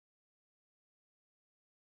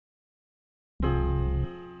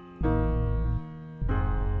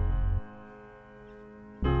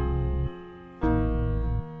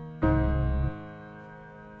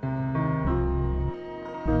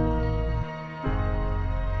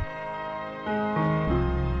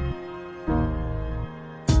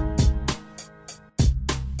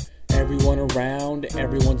around,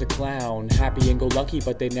 everyone's a clown. Happy and go lucky,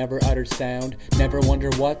 but they never utter sound. Never wonder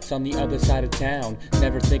what's on the other side of town.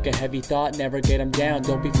 Never think a heavy thought, never get them down.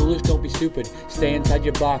 Don't be foolish, don't be stupid. Stay inside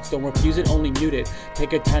your box, don't refuse it, only mute it.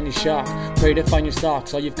 Take a tiny shock, pray to find your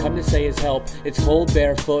socks. All you've come to say is help. It's cold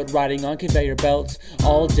barefoot, riding on conveyor belts.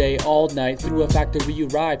 All day, all night, through a factory you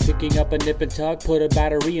ride. Picking up a nip and tuck, put a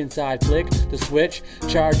battery inside. Flick the switch,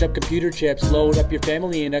 charge up computer chips. Load up your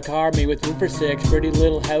family in a car made with room for 6. Pretty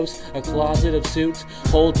little house, a closet of suits.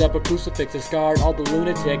 Holds up a crucifix, a scarred all the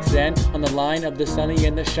lunatics. Then, on the line of the sunny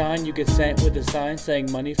and the shine, you get sent with a sign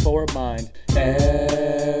saying money for a mind. Everyone,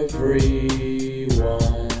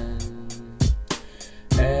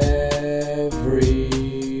 everyone, everyone,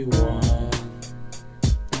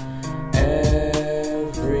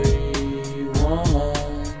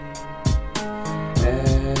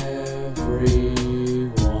 everyone.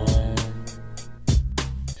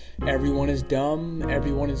 Everyone is dumb,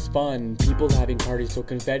 everyone is fun. People having parties so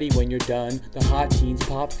confetti when you're done. The hot teens,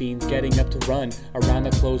 pop fiends, getting up to run. Around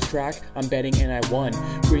the closed track, I'm betting and I won.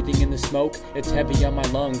 Breathing in the smoke, it's heavy on my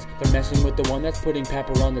lungs. They're messing with the one that's putting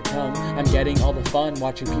pepper on the tongue. I'm getting all the fun,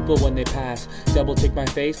 watching people when they pass. Double take my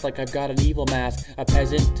face like I've got an evil mask. A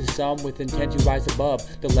peasant to some with intent to rise above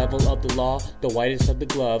the level of the law, the whitest of the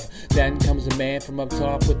glove. Then comes a man from up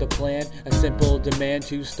top with a plan. A simple demand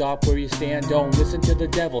to stop where you stand. Don't listen to the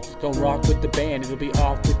devil, don't rock with the band. It'll be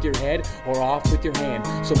off with your head or off with your hand.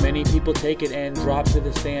 So many people take it and drop to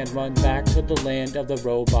the sand. Run back to the land of the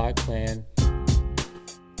robot clan.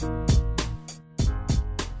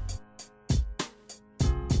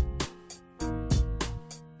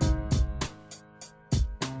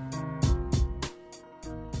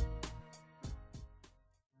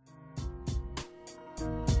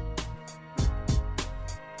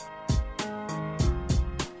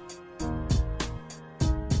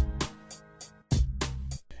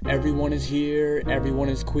 Everyone is here, everyone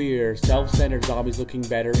is queer. Self-centered zombies looking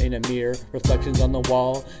better in a mirror. Reflections on the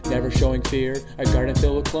wall, never showing fear. A garden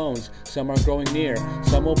filled with clones, some are growing near.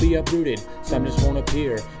 Some will be uprooted, some just won't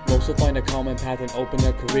appear. Most will find a common path and open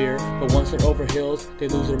a career. But once they're over hills, they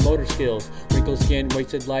lose their motor skills. Wrinkled skin,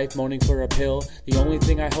 wasted life, moaning for a pill. The only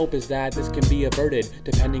thing I hope is that this can be averted.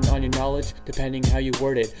 Depending on your knowledge, depending how you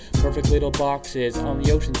word it. Perfect little boxes on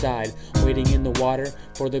the ocean side, waiting in the water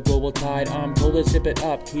for the global tide. I'm told to zip it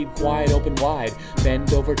up, keep quiet, open wide.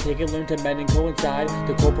 Bend over, take it, learn to mend and coincide.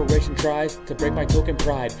 The corporation tries to break my token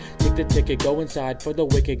pride. Take the ticket, go inside for the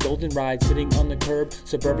wicked golden ride. Sitting on the curb,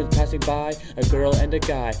 suburbans passing by. A girl and a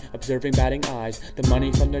guy, observing batting eyes. The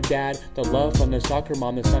money from their dad, the love from their soccer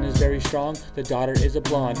mom. The son is very strong, the daughter is a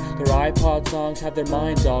blonde. Their iPod songs have their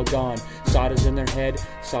minds all gone. Soda's in their head,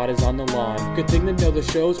 soda's on the lawn. Good thing to know the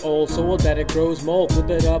show's old, so old that it grows mold. Flip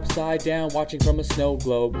it upside down, watching from a snow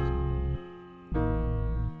globe.